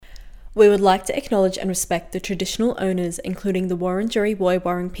We would like to acknowledge and respect the traditional owners, including the Wurundjeri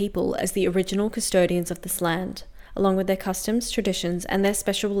Woi-wurrung people, as the original custodians of this land, along with their customs, traditions, and their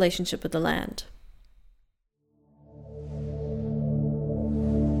special relationship with the land.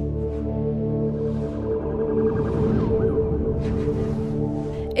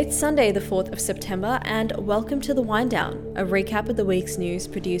 It's Sunday, the 4th of September, and welcome to The Wind Down, a recap of the week's news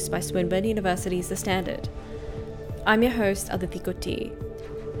produced by Swinburne University's The Standard. I'm your host, Aditi Kutty.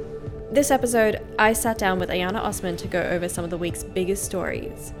 This episode, I sat down with Ayana Osman to go over some of the week's biggest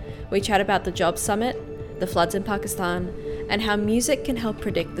stories. We chat about the Jobs Summit, the floods in Pakistan, and how music can help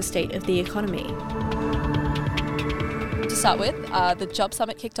predict the state of the economy. To start with, the Jobs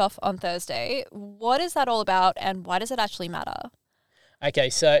Summit kicked off on Thursday. What is that all about, and why does it actually matter? Okay,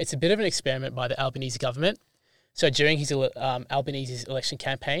 so it's a bit of an experiment by the Albanese government. So during his Albanese's election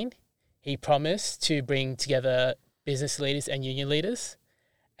campaign, he promised to bring together business leaders and union leaders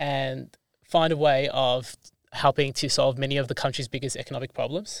and find a way of helping to solve many of the country's biggest economic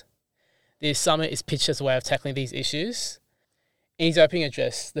problems. This summit is pitched as a way of tackling these issues. In his opening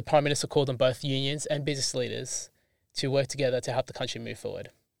address, the Prime Minister called on both unions and business leaders to work together to help the country move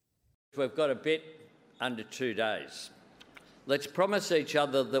forward. We've got a bit under 2 days. Let's promise each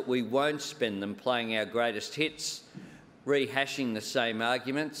other that we won't spend them playing our greatest hits, rehashing the same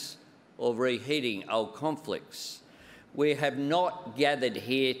arguments, or reheating old conflicts. We have not gathered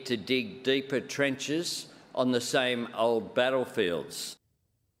here to dig deeper trenches on the same old battlefields.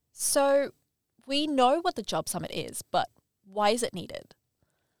 So, we know what the Job Summit is, but why is it needed?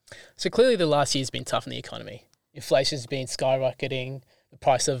 So clearly the last year's been tough on the economy. Inflation's been skyrocketing, the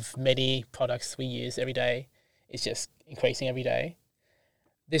price of many products we use every day is just increasing every day.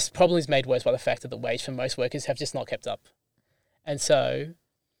 This problem is made worse by the fact that the wage for most workers have just not kept up. And so,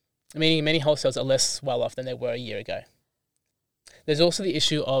 meaning many households are less well off than they were a year ago. There's also the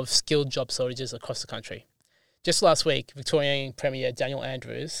issue of skilled job shortages across the country. Just last week, Victorian Premier Daniel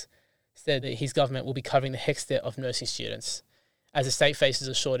Andrews said that his government will be covering the HECS debt of nursing students as the state faces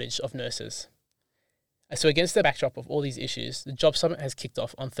a shortage of nurses. And so against the backdrop of all these issues, the Job Summit has kicked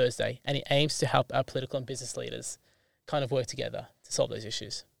off on Thursday, and it aims to help our political and business leaders kind of work together to solve those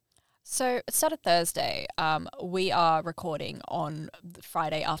issues. So it started Thursday. We are recording on the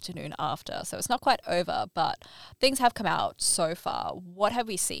Friday afternoon after, so it's not quite over, but things have come out so far. What have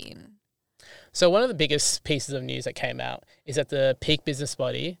we seen? So one of the biggest pieces of news that came out is that the peak business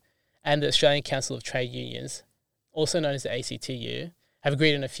body and the Australian Council of Trade Unions, also known as the ACTU, have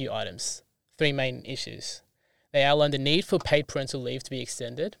agreed on a few items. 3 main issues. They outline the need for paid parental leave to be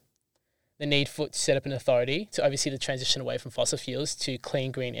extended, the need to set up an authority to oversee the transition away from fossil fuels to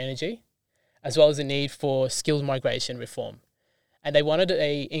clean green energy, as well as the need for skilled migration reform. And they wanted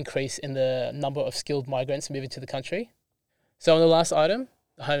an increase in the number of skilled migrants moving to the country. So on the last item,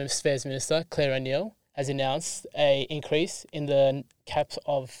 the Home Affairs Minister, Claire O'Neill, has announced an increase in the cap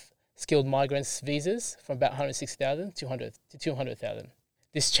of skilled migrants' visas from about 160,000 to 200,000.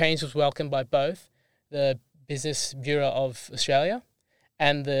 This change was welcomed by both the Business Bureau of Australia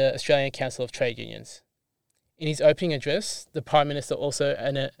and the Australian Council of Trade Unions. In his opening address, the Prime Minister also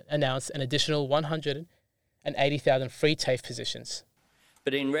announced an additional 180,000 free TAFE positions.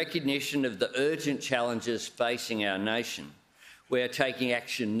 But in recognition of the urgent challenges facing our nation, we are taking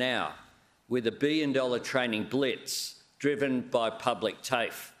action now with a $1 billion training blitz driven by public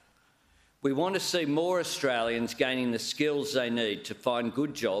TAFE. We want to see more Australians gaining the skills they need to find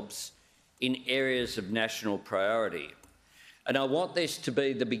good jobs in areas of national priority. And I want this to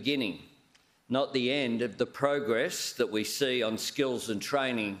be the beginning, not the end, of the progress that we see on skills and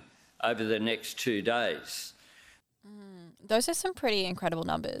training over the next 2 days. Those are some pretty incredible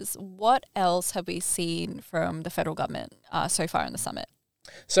numbers. What else have we seen from the federal government so far in the summit?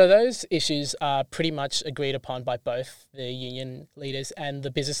 So those issues are pretty much agreed upon by both the union leaders and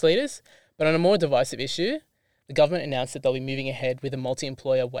the business leaders. But on a more divisive issue, the government announced that they'll be moving ahead with a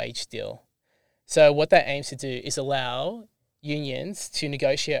multi-employer wage deal. So what that aims to do is allow unions to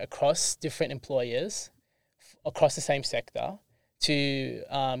negotiate across different employers, across the same sector, to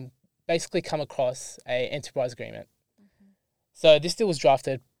basically come across an enterprise agreement. Mm-hmm. So this deal was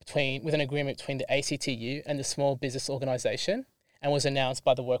drafted with an agreement between the ACTU and the Small Business Organisation and was announced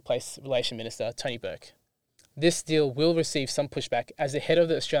by the Workplace Relations Minister, Tony Burke. This deal will receive some pushback as the head of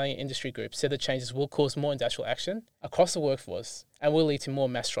the Australian Industry Group said the changes will cause more industrial action across the workforce and will lead to more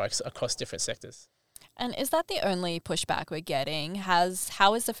mass strikes across different sectors. And is that the only pushback we're getting? How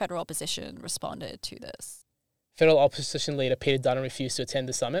has the federal opposition responded to this? Federal opposition leader Peter Dutton refused to attend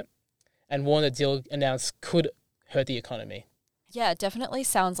the summit and warned the deal announced could hurt the economy. Yeah, it definitely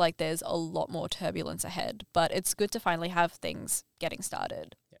sounds like there's a lot more turbulence ahead, but it's good to finally have things getting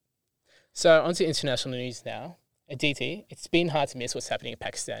started. Yeah. So onto international news now. Aditi, it's been hard to miss what's happening in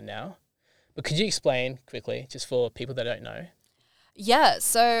Pakistan now. But could you explain quickly, just for people that don't know? Yeah,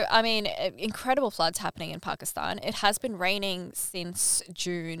 so I mean, incredible floods happening in Pakistan. It has been raining since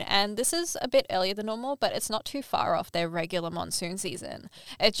June, and this is a bit earlier than normal, but it's not too far off their regular monsoon season.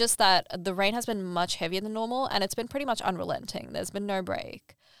 It's just that the rain has been much heavier than normal, and it's been pretty much unrelenting. There's been no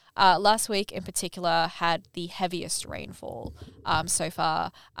break. Last week in particular had the heaviest rainfall so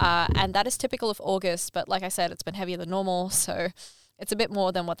far, and that is typical of August, but like I said, it's been heavier than normal, so it's a bit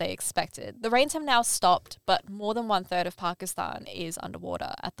more than what they expected. The rains have now stopped, but more than 1/3 of Pakistan is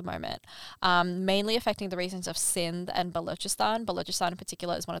underwater at the moment, mainly affecting the regions of Sindh and Balochistan. Balochistan in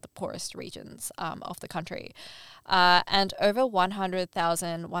particular is one of the poorest regions of the country. And over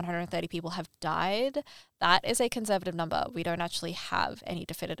 130 people have died. That is a conservative number. We don't actually have any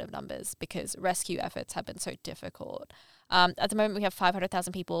definitive numbers because rescue efforts have been so difficult. At the moment, we have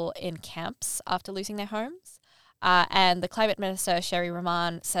 500,000 people in camps after losing their homes. And the climate minister, Sherry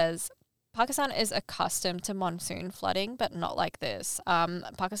Rahman, says Pakistan is accustomed to monsoon flooding, but not like this.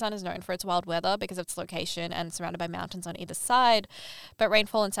 Pakistan is known for its wild weather because of its location and surrounded by mountains on either side, but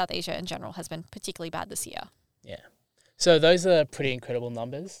rainfall in South Asia in general has been particularly bad this year. Yeah. So those are pretty incredible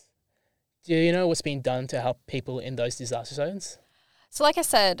numbers. Do you know what's being done to help people in those disaster zones? So like I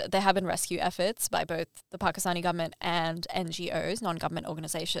said, there have been rescue efforts by both the Pakistani government and NGOs, non-government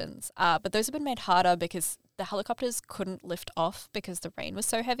organizations. But those have been made harder because the helicopters couldn't lift off because the rain was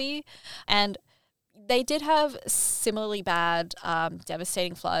so heavy. And they did have similarly bad,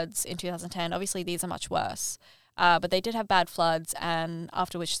 devastating floods in 2010. Obviously, these are much worse. But they did have bad floods, and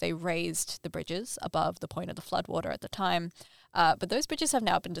after which they raised the bridges above the point of the floodwater at the time. But those bridges have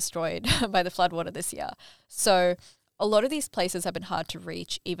now been destroyed by the floodwater this year. So a lot of these places have been hard to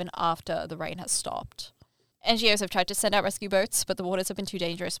reach even after the rain has stopped. NGOs have tried to send out rescue boats, but the waters have been too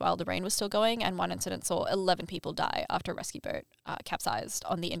dangerous while the rain was still going, and one incident saw 11 people die after a rescue boat capsized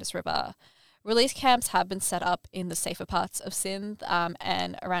on the Indus River. Relief camps have been set up in the safer parts of Sindh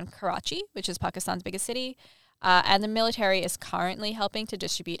and around Karachi, which is Pakistan's biggest city, and the military is currently helping to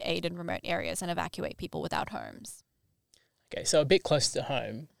distribute aid in remote areas and evacuate people without homes. Okay, so a bit closer to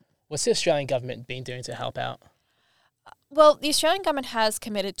home, what's the Australian government been doing to help out? Well, the Australian government has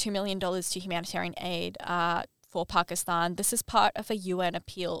committed $2 million to humanitarian aid for Pakistan. This is part of a UN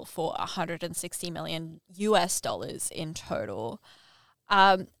appeal for $160 million in total.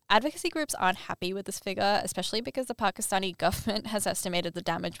 Advocacy groups aren't happy with this figure, especially because the Pakistani government has estimated the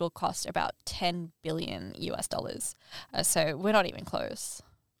damage will cost about $10 billion. So we're not even close.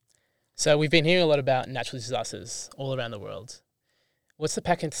 So we've been hearing a lot about natural disasters all around the world. What's the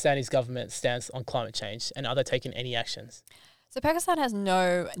Pakistani government's stance on climate change, and are they taking any actions? So Pakistan has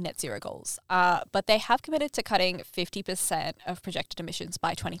no net zero goals, but they have committed to cutting 50% of projected emissions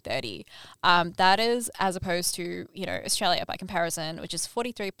by 2030. That is as opposed to, Australia by comparison, which is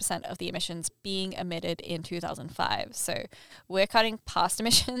 43% of the emissions being emitted in 2005. So we're cutting past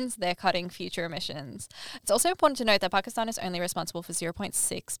emissions, they're cutting future emissions. It's also important to note that Pakistan is only responsible for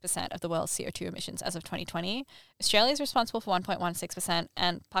 0.6% of the world's CO2 emissions as of 2020. Australia is responsible for 1.16%,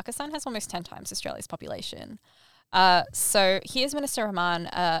 and Pakistan has almost 10 times Australia's population. So here's Minister Rahman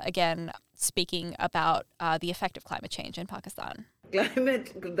again speaking about the effect of climate change in Pakistan.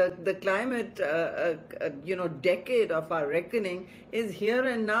 The climate, decade of our reckoning is here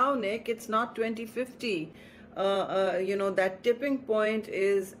and now, Nick. It's not 2050. That tipping point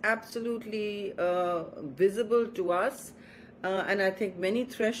is absolutely visible to us. And I think many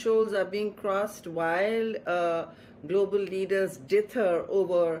thresholds are being crossed while global leaders dither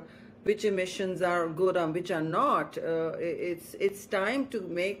over which emissions are good and which are not. It's time to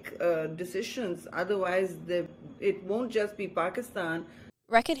make decisions. Otherwise, it won't just be Pakistan.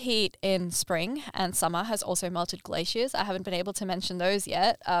 Record heat in spring and summer has also melted glaciers. I haven't been able to mention those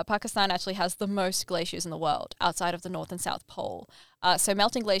yet. Pakistan actually has the most glaciers in the world outside of the North and South Pole. So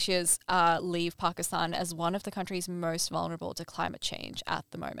melting glaciers leave Pakistan as one of the countries most vulnerable to climate change at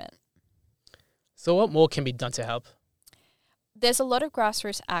the moment. So what more can be done to help? There's a lot of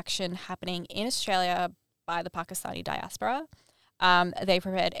grassroots action happening in Australia by the Pakistani diaspora. They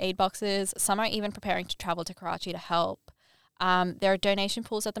prepared aid boxes. Some are even preparing to travel to Karachi to help. There are donation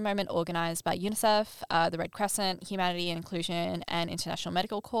pools at the moment organised by UNICEF, the Red Crescent, Humanity and Inclusion, and International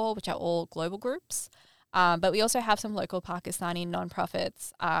Medical Corps, which are all global groups. But we also have some local Pakistani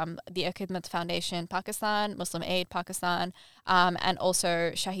non-profits, the Khidmat Foundation Pakistan, Muslim Aid Pakistan, and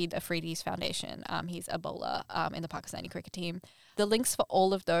also Shahid Afridi's foundation. He's a bowler in the Pakistani cricket team. The links for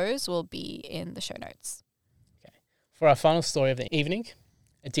all of those will be in the show notes. Okay. For our final story of the evening,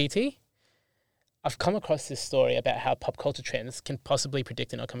 Aditi, I've come across this story about how pop culture trends can possibly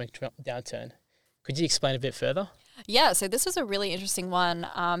predict an economic downturn. Could you explain a bit further? Yeah, so this is a really interesting one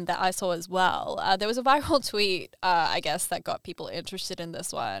that I saw as well. There was a viral tweet, I guess, that got people interested in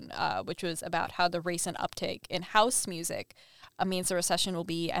this one, which was about how the recent uptake in house music means the recession will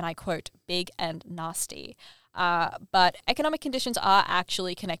be, and I quote, big and nasty. But economic conditions are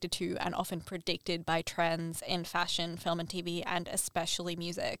actually connected to and often predicted by trends in fashion, film and TV, and especially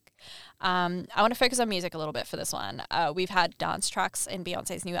music. I want to focus on music a little bit for this one. We've had dance tracks in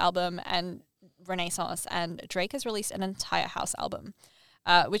Beyonce's new album and Renaissance, and Drake has released an entire house album,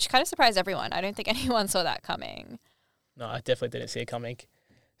 which kind of surprised everyone. I don't think anyone saw that coming. No, I definitely didn't see it coming.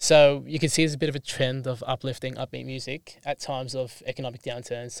 So you can see there's a bit of a trend of uplifting, upbeat music at times of economic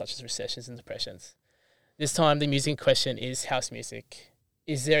downturns such as recessions and depressions. This time the music in question is house music.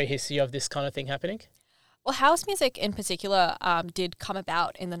 Is there a history of this kind of thing happening? Well, house music in particular did come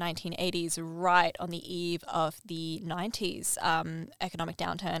about in the 1980s, right on the eve of the 90s economic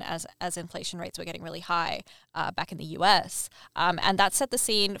downturn as inflation rates were getting really high back in the US. And that set the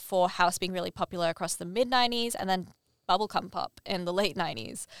scene for house being really popular across the mid-90s and then bubblegum pop in the late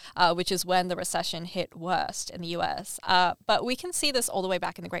 90s, which is when the recession hit worst in the US. But we can see this all the way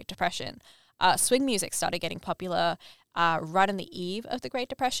back in the Great Depression. Swing music started getting popular right on the eve of the Great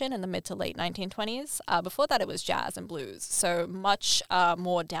Depression in the mid to late 1920s. Before that, it was jazz and blues, so much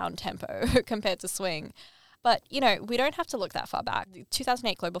more down-tempo compared to swing. But, you know, we don't have to look that far back. The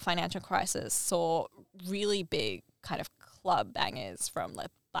 2008 global financial crisis saw really big kind of club bangers from like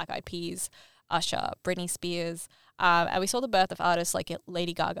Black Eyed Peas, Usher, Britney Spears, and we saw the birth of artists like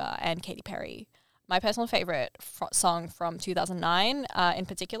Lady Gaga and Katy Perry. My personal favorite song from 2009 in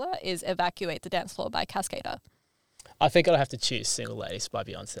particular is Evacuate the Dance Floor by Cascada. I think I'll have to choose Single Ladies by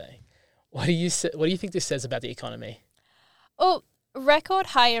Beyonce. What do you think this says about the economy? Well, record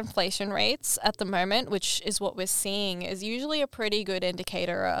high inflation rates at the moment, which is what we're seeing, is usually a pretty good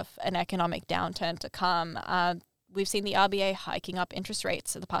indicator of an economic downturn to come. We've seen the RBA hiking up interest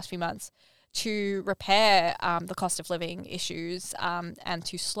rates in the past few months to repair the cost of living issues and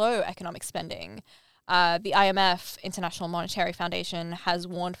to slow economic spending. The IMF, International Monetary Foundation, has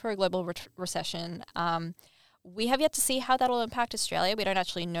warned for a global recession. We have yet to see how that will impact Australia. We don't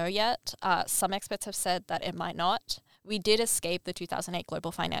actually know yet. Some experts have said that it might not. We did escape the 2008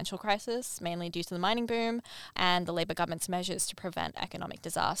 global financial crisis, mainly due to the mining boom and the Labor government's measures to prevent economic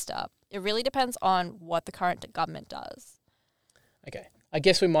disaster. It really depends on what the current government does. Okay. I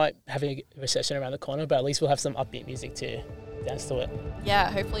guess we might have a recession around the corner, but at least we'll have some upbeat music to dance to it.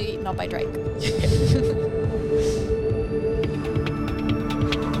 Yeah, hopefully not by Drake.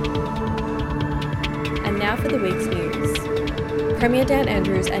 And now for the week's news. Premier Dan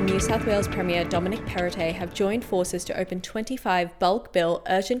Andrews and New South Wales Premier Dominic Perrottet have joined forces to open 25 bulk bill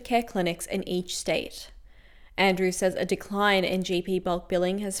urgent care clinics in each state. Andrews says a decline in GP bulk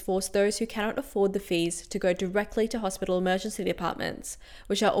billing has forced those who cannot afford the fees to go directly to hospital emergency departments,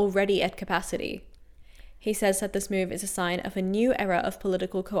 which are already at capacity. He says that this move is a sign of a new era of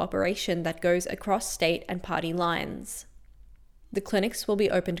political cooperation that goes across state and party lines. The clinics will be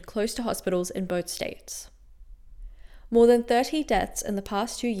opened close to hospitals in both states. More than 30 deaths in the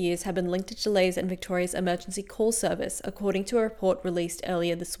past 2 years have been linked to delays in Victoria's emergency call service, according to a report released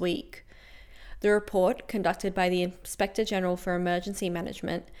earlier this week. The report, conducted by the Inspector General for Emergency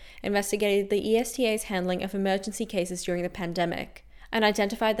Management, investigated the ESTA's handling of emergency cases during the pandemic and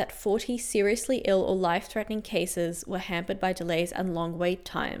identified that 40 seriously ill or life-threatening cases were hampered by delays and long wait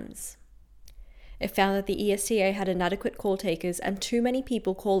times. It found that the ESTA had inadequate call takers and too many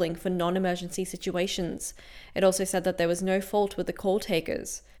people calling for non-emergency situations. It also said that there was no fault with the call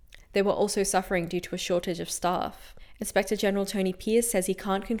takers. They were also suffering due to a shortage of staff. Inspector General Tony Pearce says he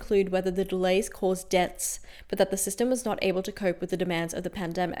can't conclude whether the delays caused deaths, but that the system was not able to cope with the demands of the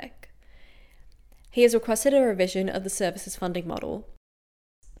pandemic. He has requested a revision of the service's funding model.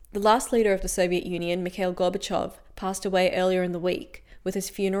 The last leader of the Soviet Union, Mikhail Gorbachev, passed away earlier in the week, with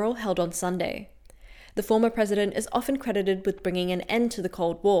his funeral held on Sunday. The former president is often credited with bringing an end to the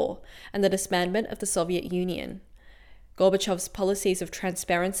Cold War and the disbandment of the Soviet Union. Gorbachev's policies of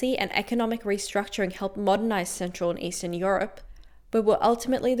transparency and economic restructuring helped modernize Central and Eastern Europe, but were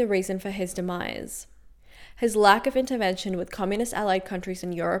ultimately the reason for his demise. His lack of intervention with communist allied countries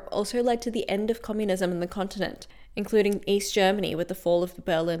in Europe also led to the end of communism in the continent, including East Germany with the fall of the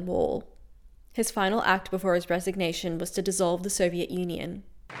Berlin Wall. His final act before his resignation was to dissolve the Soviet Union.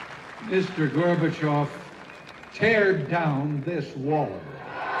 Mr. Gorbachev, tear down this wall.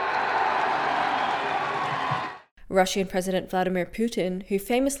 Russian President Vladimir Putin, who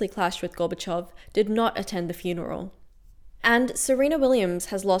famously clashed with Gorbachev, did not attend the funeral. And Serena Williams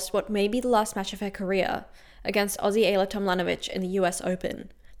has lost what may be the last match of her career against Aussie Ayla Tomljanovic in the US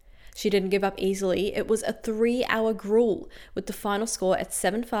Open. She didn't give up easily. It was a 3-hour gruel, with the final score at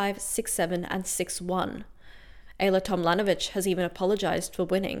 7-5, 6-7 and 6-1. Ayla Tomljanovic has even apologized for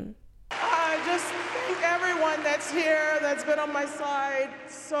winning. I just thank everyone that's here, that's been on my side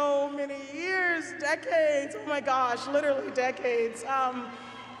so many years, decades, oh my gosh, literally decades.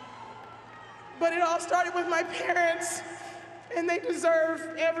 But it all started with my parents, and they deserve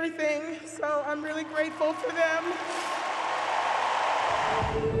everything, so I'm really grateful for them.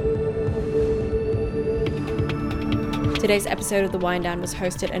 Today's episode of The Wind Down was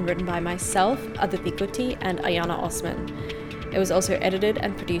hosted and written by myself, Aditi Kutty, and Ayana Osman. It was also edited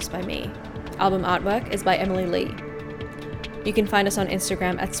and produced by me. Album artwork is by Emily Lee. You can find us on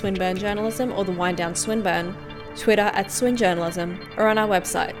Instagram at Swinburne Journalism or The Wind Down Swinburne, Twitter at Swin Journalism, or on our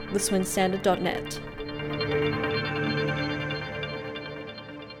website, theswinstandard.net.